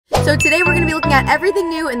So today we're going to be looking at everything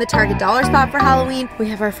new in the Target Dollar Spot for Halloween. We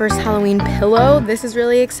have our first Halloween pillow. This is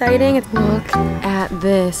really exciting. Look at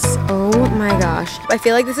this. Oh my gosh. I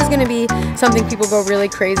feel like this is going to be something people go really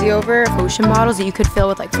crazy over. Potion bottles that you could fill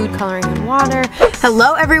with like food coloring and water.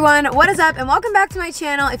 Hello everyone, what is up and welcome back to my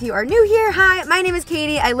channel. If you are new here, hi, my name is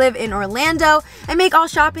Katie. I live in Orlando. I make all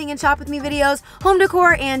shopping and shop with me videos, home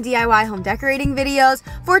decor and DIY home decorating videos.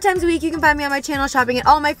 4 times a week you can find me on my channel shopping at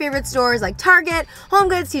all my favorite stores like Target, Home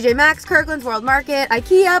Goods, TJ Maxx, Kirkland's, World Market,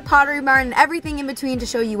 IKEA, Pottery Barn, and everything in between to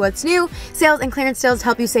show you what's new, sales and clearance sales to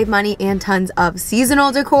help you save money, and tons of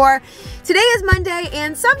seasonal decor. Today is Monday,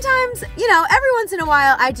 and sometimes, you know, every once in a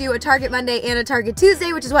while I do a Target Monday and a Target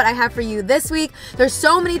Tuesday, which is what I have for you this week. There's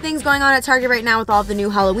so many things going on at Target right now with all the new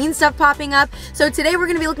Halloween stuff popping up. So today we're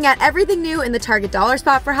going to be looking at everything new in the Target Dollar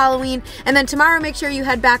Spot for Halloween, and then tomorrow make sure you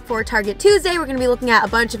head back for Target Tuesday. We're going to be looking at a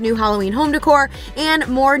bunch of new Halloween home decor and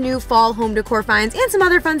more new fall home decor finds and some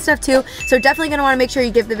other fun stuff too. So definitely going to want to make sure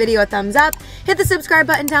you give the video a thumbs up, hit the subscribe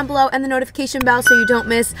button down below and the notification bell so you don't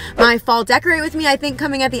miss my fall decorate with me, I think,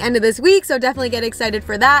 coming at the end of this week. So definitely get excited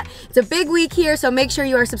for that. It's a big week here, so make sure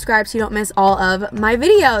you are subscribed so you don't miss all of my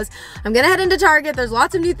videos. I'm gonna head into Target. There's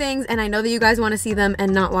lots of new things and I know that you guys want to see them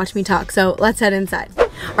and not watch me talk, so let's head inside.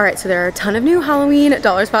 Alright, so there are a ton of new Halloween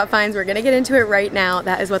Dollar Spot finds. We're gonna get into it right now.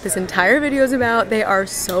 That is what this entire video is about. They are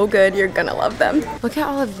so good. You're gonna love them. Look at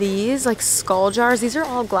all of these, like skull jars. These are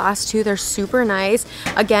all glass too. They're super nice.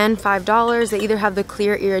 Again, $5. They either have the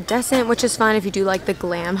clear iridescent, which is fun if you do like the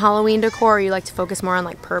glam Halloween decor, or you like to focus more on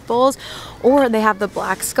like purples, or they have the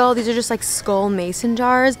black skull. These are just like skull mason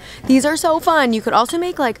jars. These are so fun. You could also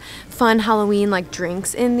make like fun Halloween like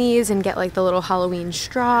drinks in these and get like the little Halloween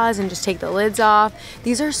straws and just take the lids off.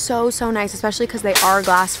 These are so nice, especially because they are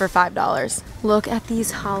glass for $5. Look at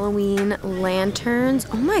these Halloween lanterns.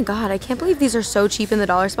 Oh my god, I can't believe these are so cheap in the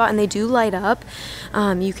Dollar Spot, and they do light up.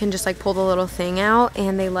 You can just like pull the little thing out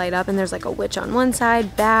and they light up, and there's like a witch on one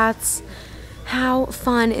side, bats. How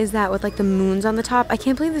fun is that with like the moons on the top? I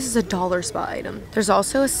can't believe this is a Dollar Spot item. There's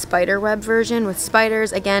also a spider web version with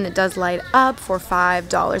spiders. Again, it does light up for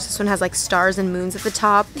 $5. This one has like stars and moons at the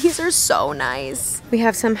top. These are so nice. We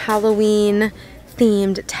have some Halloween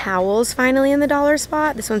themed towels finally in the Dollar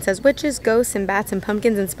Spot. This one says witches, ghosts, and bats, and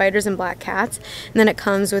pumpkins, and spiders, and black cats. And then it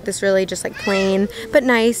comes with this really just like plain but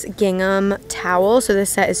nice gingham towel. So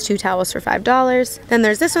this set is 2 towels for $5. Then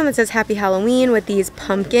there's this one that says Happy Halloween with these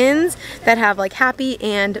pumpkins that have like happy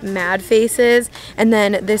and mad faces. And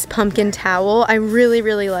then this pumpkin towel. I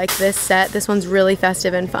really like this set. This one's really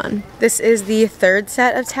festive and fun. This is the 3rd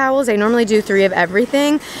set of towels. I normally do 3 of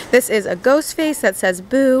everything. This is a ghost face that says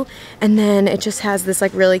boo, and then it just has this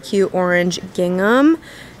like really cute orange gingham.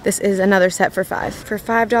 This is another set for $5. For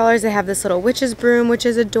 $5, they have this little witch's broom, which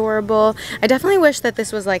is adorable. I definitely wish that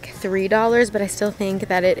this was like $3, but I still think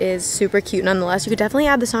that it is super cute nonetheless. You could definitely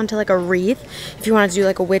add this onto like a wreath. If you wanted to do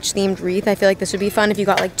like a witch themed wreath, I feel like this would be fun if you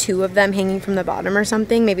got like 2 of them hanging from the bottom or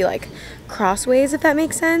something, maybe like crossways, if that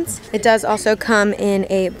makes sense. It does also come in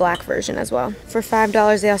a black version as well. For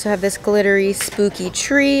 $5, they also have this glittery spooky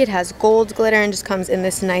tree. It has gold glitter and just comes in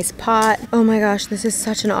this nice pot. Oh my gosh, this is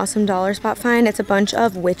such an awesome Dollar Spot find. It's a bunch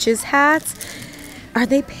of witches hats. Are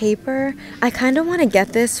they paper? I kind of want to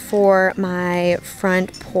get this for my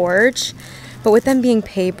front porch, but with them being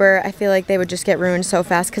paper, I feel like they would just get ruined so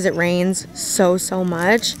fast because it rains so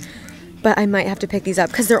much. But I might have to pick these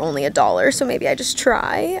up because they're only $1, so maybe I just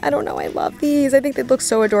try. I don't know, I love these. I think they look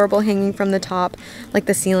so adorable hanging from the top, like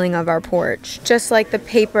the ceiling of our porch. Just like the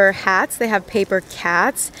paper hats, they have paper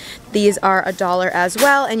cats. These are $1 as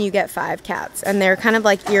well, and you get 5 cats. And they're kind of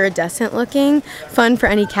like iridescent looking. Fun for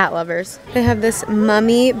any cat lovers. They have this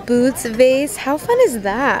mummy boots vase. How fun is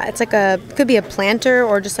that? It's like could be a planter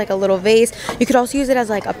or just like a little vase. You could also use it as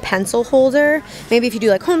like a pencil holder. Maybe if you do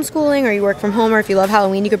like homeschooling or you work from home, or if you love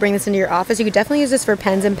Halloween, you could bring this into your office. You could definitely use this for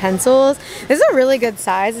pens and pencils. This is a really good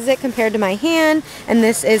size, is it, compared to my hand, and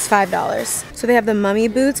this is $5. So they have the mummy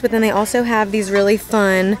boots, but then they also have these really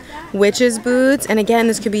fun witches boots, and again,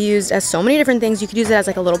 this could be used as so many different things. You could use it as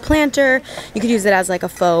like a little planter, you could use it as like a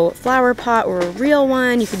faux flower pot or a real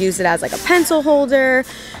one, you could use it as like a pencil holder,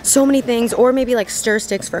 so many things, or maybe like stir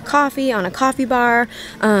sticks for coffee on a coffee bar.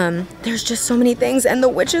 There's just so many things, and the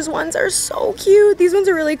witches ones are so cute. These ones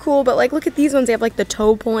are really cool, but like look at these ones. They have like the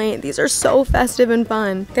toe point. These are so festive and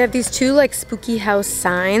fun. They have these 2 like spooky house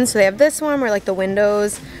signs. So they have this one where like the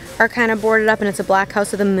windows are kind of boarded up and it's a black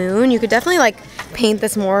house with a moon. You could definitely like paint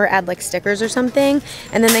this more, add like stickers or something.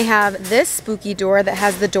 And then they have this spooky door that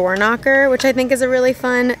has the door knocker, which I think is a really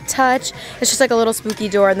fun touch. It's just like a little spooky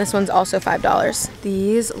door, and this one's also $5.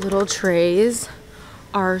 These little trays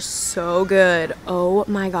are so good. Oh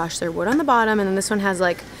my gosh, they're wood on the bottom, and then this one has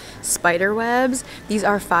like spider webs. These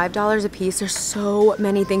are $5 a piece. There's so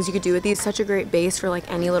many things you could do with these. Such a great base for like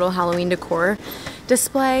any little Halloween decor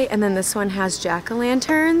display. And then this one has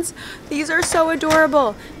jack-o'-lanterns. These are so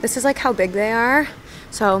adorable. This is like how big they are.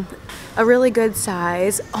 So a really good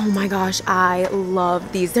size. Oh my gosh, I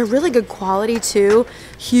love these. They're really good quality too.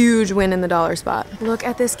 Huge win in the Dollar Spot. Look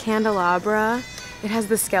at this candelabra. It has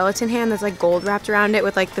the skeleton hand that's like gold wrapped around it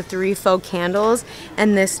with like the 3 faux candles,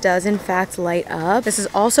 and this does in fact light up. This is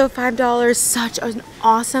also $5. Such an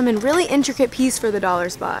awesome and really intricate piece for the Dollar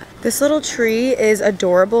Spot. This little tree is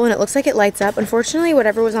adorable and it looks like it lights up. Unfortunately,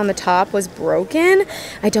 whatever was on the top was broken.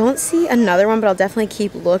 I don't see another one, but I'll definitely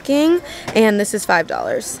keep looking, and this is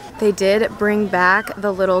 $5. They did bring back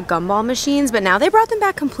the little gumball machines, but now they brought them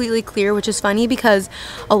back completely clear, which is funny because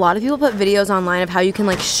a lot of people put videos online of how you can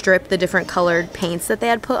like strip the different colored paints that they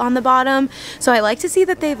had put on the bottom. So I like to see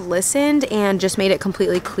that they've listened and just made it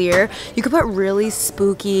completely clear. You could put really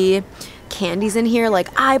spooky candies in here, like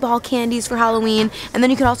eyeball candies for Halloween, and then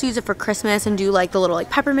you could also use it for Christmas and do like the little like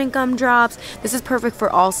peppermint gumdrops. This is perfect for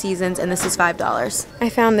all seasons, and this is $5. I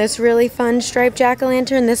found this really fun striped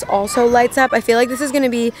jack-o'-lantern. This also lights up. I feel like this is going to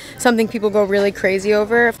be something people go really crazy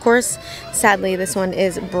over. Of course, sadly, this one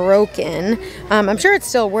is broken. I'm sure it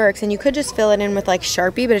still works, and you could just fill it in with like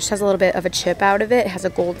Sharpie, but it just has a little bit of a chip out of it. It has a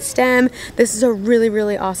gold stem. This is a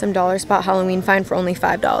really awesome Dollar Spot Halloween find for only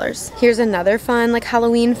 $5. Here's another fun like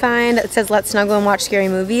Halloween find. It says let's snuggle and watch scary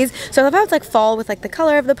movies. So I love how it's like fall with like the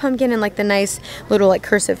color of the pumpkin and like the nice little like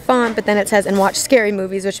cursive font, but then it says and watch scary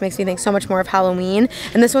movies, which makes me think so much more of Halloween.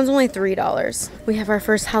 And this one's only $3. We have our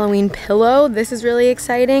first Halloween pillow. This is really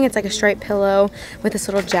exciting. It's like a striped pillow with this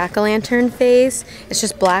little jack-o'-lantern face. It's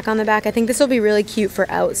just black on the back. I think this will be really cute for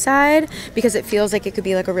outside because it feels like it could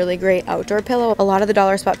be like a really great outdoor pillow. A lot of the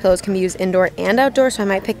Dollar Spot pillows can be used indoor and outdoor, so I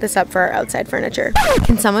might pick this up for our outside furniture.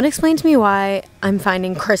 Can someone explain to me why I'm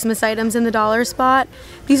finding Christmas items in the Dollar Spot?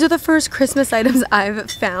 These are the first Christmas items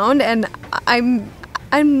I've found, and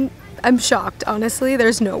I'm shocked, honestly.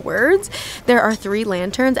 There's no words. There are 3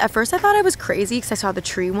 lanterns. At first I thought I was crazy because I saw the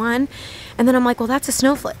tree one, and then I'm like, well, that's a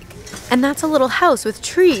snowflake. And that's a little house with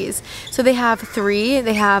trees. So they have 3.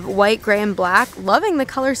 They have white, gray, and black. Loving the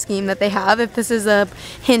color scheme that they have, if this is a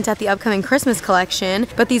hint at the upcoming Christmas collection.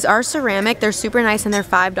 But these are ceramic. They're super nice and they're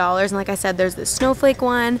 $5. And like I said, there's this snowflake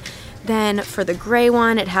one. Then for the gray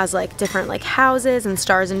one, it has like different like houses and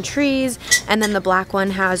stars and trees. And then the black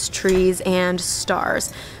one has trees and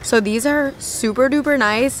stars. So these are super duper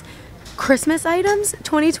nice. Christmas items,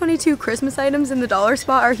 2022 Christmas items in the Dollar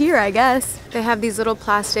Spot are here, I guess. They have these little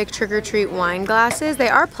plastic trick-or-treat wine glasses. They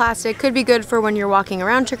are plastic, could be good for when you're walking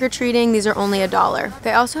around trick-or-treating. These are only $1.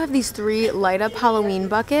 They also have these 3 light-up Halloween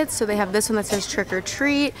buckets. So they have this one that says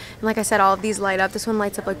trick-or-treat. And like I said, all of these light up. This one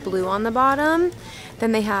lights up like blue on the bottom.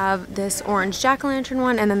 Then they have this orange jack-o'-lantern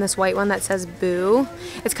one, and then this white one that says boo.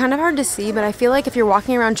 It's kind of hard to see, but I feel like if you're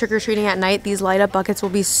walking around trick-or-treating at night, these light-up buckets will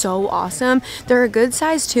be so awesome. They're a good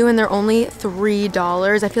size too, and they're only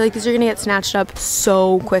 $3. I feel like these are gonna get snatched up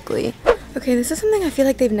so quickly. Okay, this is something I feel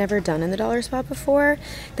like they've never done in the Dollar Spot before.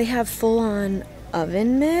 They have full-on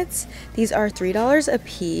oven mitts. These are $3 a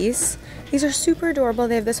piece. These are super adorable.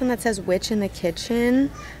 They have this one that says witch in the kitchen.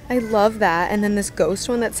 I love that. And then this ghost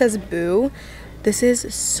one that says boo. This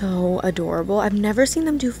is so adorable. I've never seen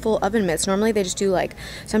them do full oven mitts. Normally they just do like,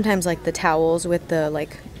 sometimes like the towels with the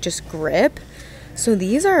like just grip. So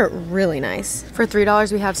these are really nice. For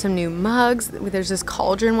 $3 we have some new mugs. There's this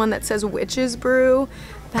cauldron one that says witch's brew.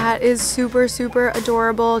 That is super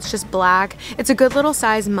adorable. It's just black. It's a good little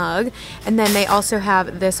size mug. And then they also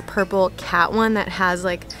have this purple cat one that has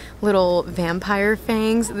like little vampire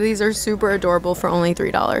fangs. These are super adorable for only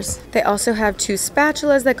 $3. They also have 2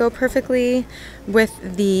 spatulas that go perfectly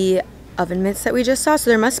with the oven mitts that we just saw. So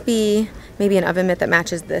there must be maybe an oven mitt that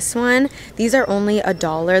matches this one. These are only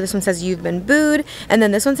 $1. This one says you've been booed, and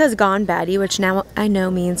then this one says gone baddie, which now I know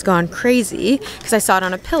means gone crazy because I saw it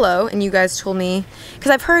on a pillow and you guys told me,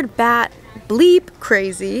 because I've heard bat bleep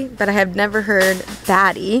crazy, but I have never heard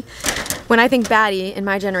baddie. When I think baddie in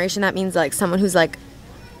my generation, that means like someone who's like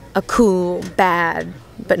a cool bad,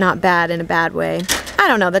 but not bad in a bad way. I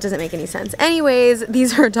don't know, that doesn't make any sense. Anyways,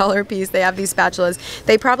 these are $1 a piece. They have these spatulas.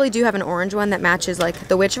 They probably do have an orange one that matches like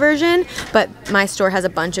the witch version, but my store has a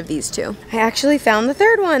bunch of these too. I actually found the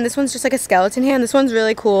 3rd one. This one's just like a skeleton hand. This one's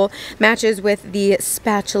really cool. Matches with the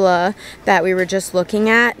spatula that we were just looking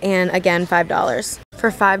at, and again, $5. For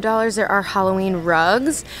 $5, there are Halloween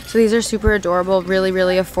rugs. So these are super adorable, really,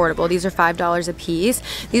 really affordable. These are $5 a piece.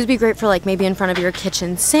 These would be great for like maybe in front of your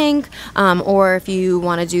kitchen sink, or if you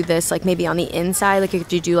want to do this like maybe on the inside, like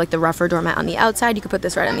if you do like the rougher doormat on the outside, you could put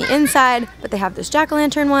this right on the inside. But they have this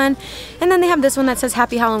jack-o'-lantern one, and then they have this one that says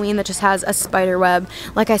Happy Halloween that just has a spider web.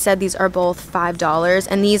 Like I said, these are both $5,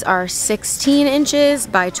 and these are 16 inches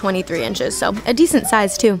by 23 inches, so a decent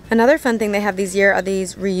size too. Another fun thing they have these year are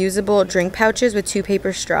these reusable drink pouches with 2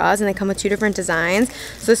 paper straws, and they come with 2 different designs.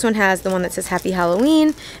 So this one has the one that says Happy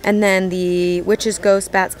Halloween, and then the witches, ghosts,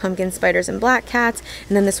 bats, pumpkins, spiders, and black cats,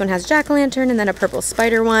 and then this one has jack-o'-lantern and then a purple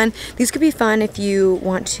spider one. These could be fun if you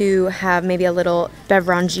want to have maybe a little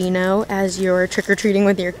beverangino as you're trick-or-treating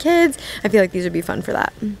with your kids. I feel like these would be fun for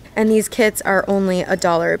that. And these kits are only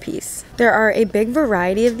 $1 a piece. There are a big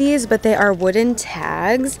variety of these, but they are wooden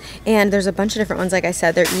tags, and there's a bunch of different ones. Like I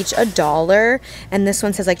said, they're each $1, and this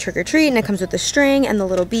one says like trick or treat, and it comes with the string and the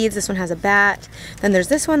little beads. This one has a bat. Then there's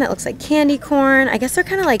this one that looks like candy corn. I guess they're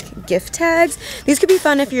kind of like gift tags. These could be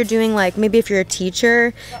fun if you're doing like, maybe if you're a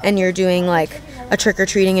teacher and you're doing like a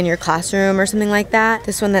trick-or-treating in your classroom or something like that.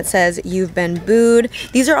 This one that says you've been booed.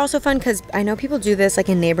 These are also fun because I know people do this like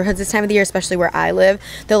in neighborhoods this time of the year, especially where I live.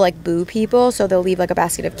 They'll like boo people, so they'll leave like a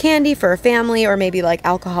basket of candy for a family, or maybe like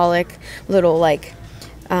alcoholic little like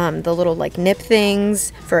the little like nip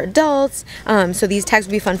things for adults. So these tags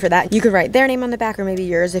would be fun for that. You could write their name on the back, or maybe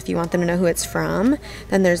yours if you want them to know who it's from.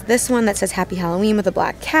 Then there's this one that says Happy Halloween with a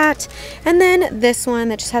black cat. And then this one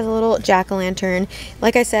that just has a little jack-o'-lantern.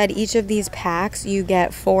 Like I said, each of these packs you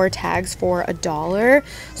get 4 tags for $1.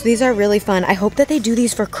 So these are really fun. I hope that they do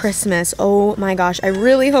these for Christmas. Oh my gosh, I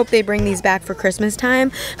really hope they bring these back for Christmas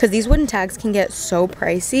time, because these wooden tags can get so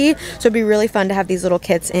pricey. So it'd be really fun to have these little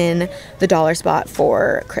kits in the Dollar Spot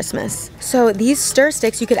for Christmas. So these stir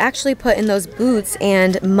sticks you could actually put in those boots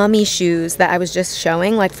and mummy shoes that I was just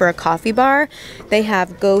showing, like for a coffee bar. They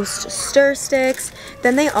have ghost stir sticks.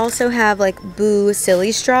 Then they also have like boo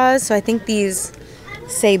silly straws. So I think these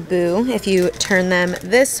say boo if you turn them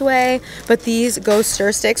this way, but these ghost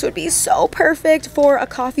stir sticks would be so perfect for a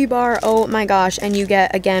coffee bar. Oh my gosh. And you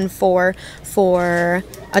get again 4 for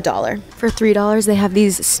 $1. For $3, they have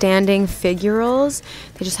these standing figurals.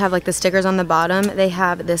 They just have like the stickers on the bottom. They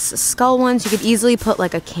have this skull one, so you could easily put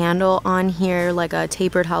like a candle on here, like a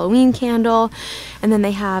tapered Halloween candle. And then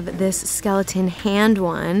they have this skeleton hand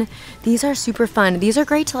one. These are super fun. These are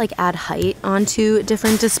great to like add height onto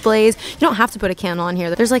different displays. You don't have to put a candle on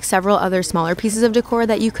here. There's like several other smaller pieces of decor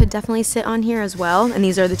that you could definitely sit on here as well. And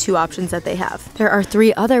these are the 2 options that they have. There are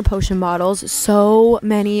 3 other potion bottles. So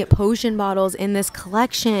many potion bottles in this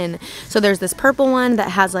collection. So there's this purple one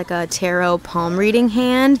that has like a tarot palm reading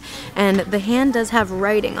hand, and the hand does have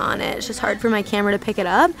writing on it. It's just hard for my camera to pick it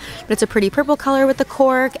up, but it's a pretty purple color with the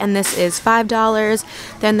cork, and this is $5.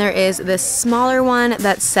 Then there is this smaller one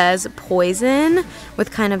that says poison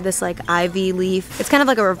with kind of this like ivy leaf. It's kind of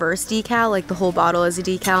like a reverse decal, like the whole bottle is a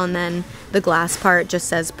decal and then the glass part just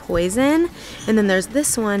says poison. And then there's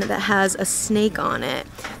this one that has a snake on it.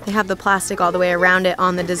 They have the plastic all the way around it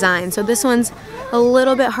on the design. So this one's a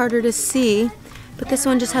little bit harder to see, but this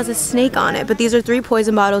one just has a snake on it. But these are 3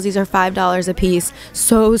 poison bottles. These are $5 a piece.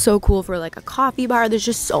 So cool for like a coffee bar. There's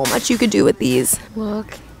just so much you could do with these.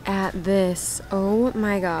 Look at this. Oh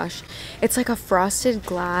my gosh. It's like a frosted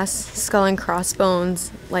glass skull and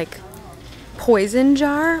crossbones like poison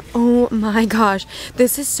jar. Oh my gosh,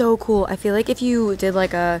 this is so cool. I feel like if you did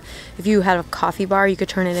like if you had a coffee bar, you could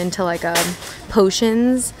turn it into like a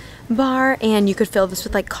potions bar, and you could fill this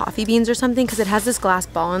with like coffee beans or something, because it has this glass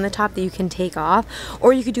ball on the top that you can take off.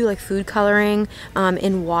 Or you could do like food coloring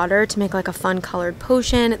in water to make like a fun colored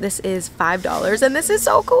potion. This is $5, and this is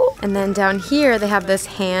so cool. And then down here they have this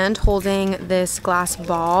hand holding this glass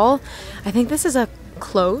ball. I think this is a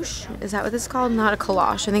cloche. Is that what this is called? Not a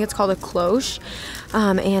cloche. I think it's called a cloche.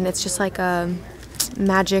 And it's just like a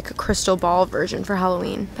magic crystal ball version for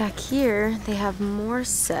Halloween. Back here they have more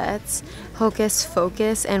sets. Hocus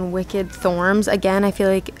Focus and Wicked Thorns. Again, I feel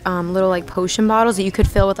like little like potion bottles that you could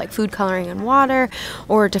fill with like food coloring and water,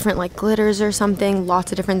 or different like glitters or something.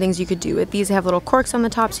 Lots of different things you could do with these. They have little corks on the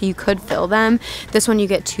top so you could fill them. This one you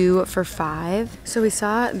get 2 for $5. So we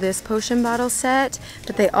saw this potion bottle set,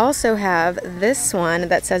 but they also have this one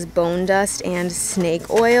that says bone dust and snake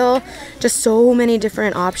oil. Just so many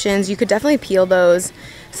different options. You could definitely peel those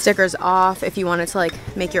stickers off if you wanted to like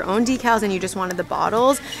make your own decals and you just wanted the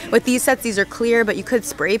bottles. With these sets, these are clear, but you could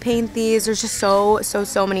spray paint these. There's just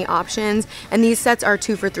so many options, and these sets are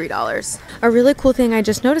 2 for $3. A really cool thing I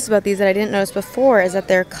just noticed about these that I didn't notice before is that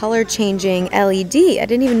they're color changing LED. I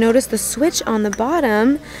didn't even notice the switch on the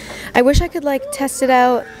bottom. I wish I could like test it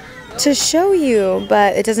out to show you,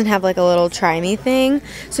 but it doesn't have like a little try me thing.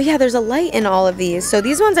 So yeah, there's a light in all of these. So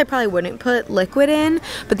these ones I probably wouldn't put liquid in,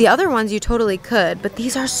 but the other ones you totally could. But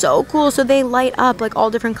these are so cool. So they light up like all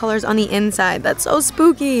different colors on the inside. That's so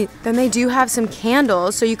spooky. Then they do have some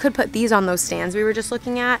candles. So you could put these on those stands we were just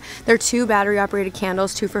looking at. They're 2 battery operated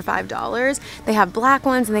candles, 2 for $5. They have black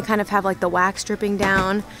ones and they kind of have like the wax dripping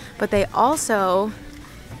down, but they also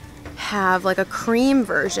have like a cream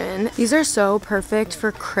version. These are so perfect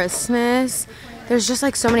for Christmas. There's just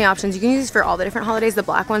like so many options. You can use these for all the different holidays. The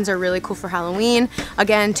black ones are really cool for Halloween.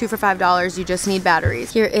 Again, 2 for $5. You just need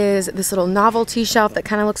batteries. Here is this little novelty shelf that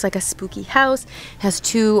kind of looks like a spooky house. It has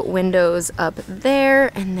 2 windows up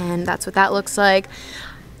there, and then that's what that looks like.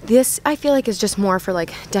 This I feel like is just more for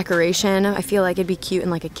like decoration. I feel like it'd be cute in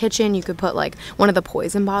like a kitchen. You could put like one of the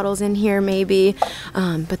poison bottles in here maybe.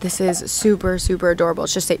 But this is super, super adorable.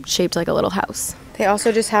 It's just shaped like a little house. They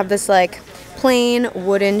also just have this like plain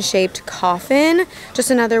wooden shaped coffin. Just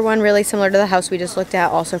another one really similar to the house we just looked at,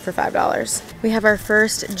 also for $5. We have our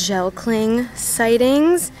first gel cling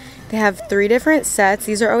sightings. They have 3 different sets.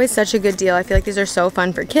 These are always such a good deal. I feel like these are so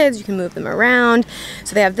fun for kids. You can move them around.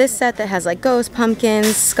 So they have this set that has like ghosts,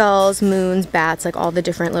 pumpkins, skulls, moons, bats, like all the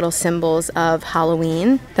different little symbols of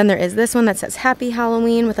Halloween. Then there is this one that says Happy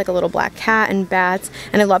Halloween with like a little black cat and bats.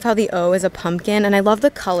 And I love how the O is a pumpkin. And I love the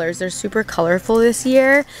colors. They're super colorful this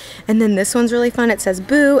year. And then this one's really fun. It says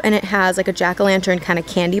Boo, and it has like a jack-o'-lantern kind of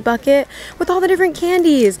candy bucket with all the different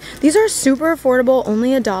candies. These are super affordable,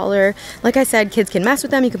 only $1. Like I said, kids can mess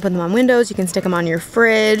with them. You can put them on windows, you can stick them on your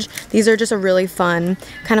fridge. These are just a really fun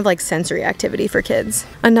kind of like sensory activity for kids.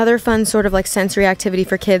 Another fun sort of like sensory activity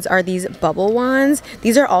for kids are these bubble wands.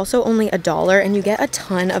 These are also only $1 and you get a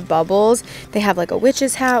ton of bubbles. They have like a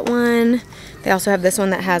witch's hat one. They also have this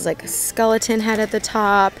one that has like a skeleton head at the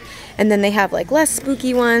top. And then they have like less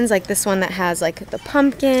spooky ones, like this one that has like the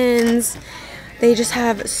pumpkins. They just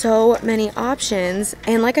have so many options,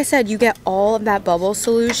 and like I said, you get all of that bubble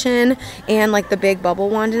solution and like the big bubble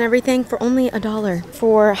wand and everything for only $1.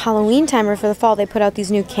 For Halloween time or for the fall, they put out these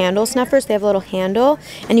new candle snuffers. They have a little handle,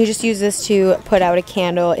 and you just use this to put out a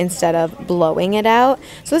candle instead of blowing it out.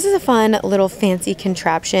 So this is a fun little fancy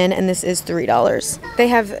contraption, and this is $3. They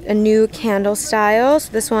have a new candle style.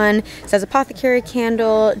 So this one says apothecary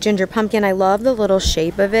candle, ginger pumpkin. I love the little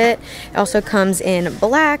shape of it. It also comes in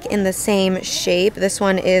black in the same shape. This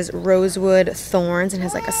one is rosewood thorns and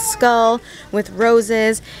has like a skull with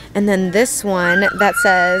roses. And then this one that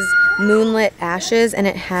says moonlit ashes, and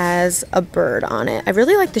it has a bird on it. I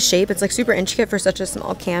really like the shape. It's like super intricate for such a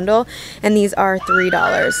small candle, and these are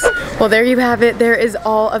 $3. Well, there you have it. There is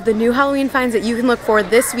all of the new Halloween finds that you can look for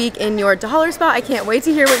this week in your Dollar Spot. I can't wait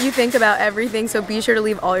to hear what you think about everything, so be sure to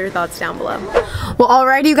leave all your thoughts down below. Well,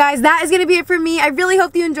 alright you guys, that is going to be it for me. I really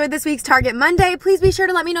hope you enjoyed this week's Target Monday. Please be sure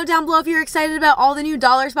to let me know down below if you're excited about all the new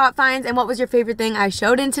Dollar Spot finds and what was your favorite thing I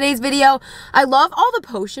showed in today's video. I love all the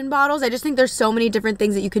potion bottles. I just think there's so many different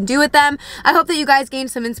things that you can do with them. I hope that you guys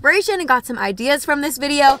gained some inspiration and got some ideas from this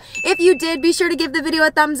video. If you did, be sure to give the video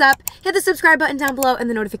a thumbs up, hit the subscribe button down below and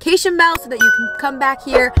the notification bell so that you can come back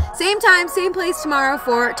here same time, same place tomorrow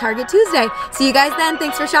for Target Tuesday. See you guys then.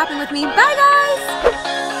 Thanks for shopping with me. Bye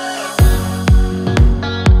guys!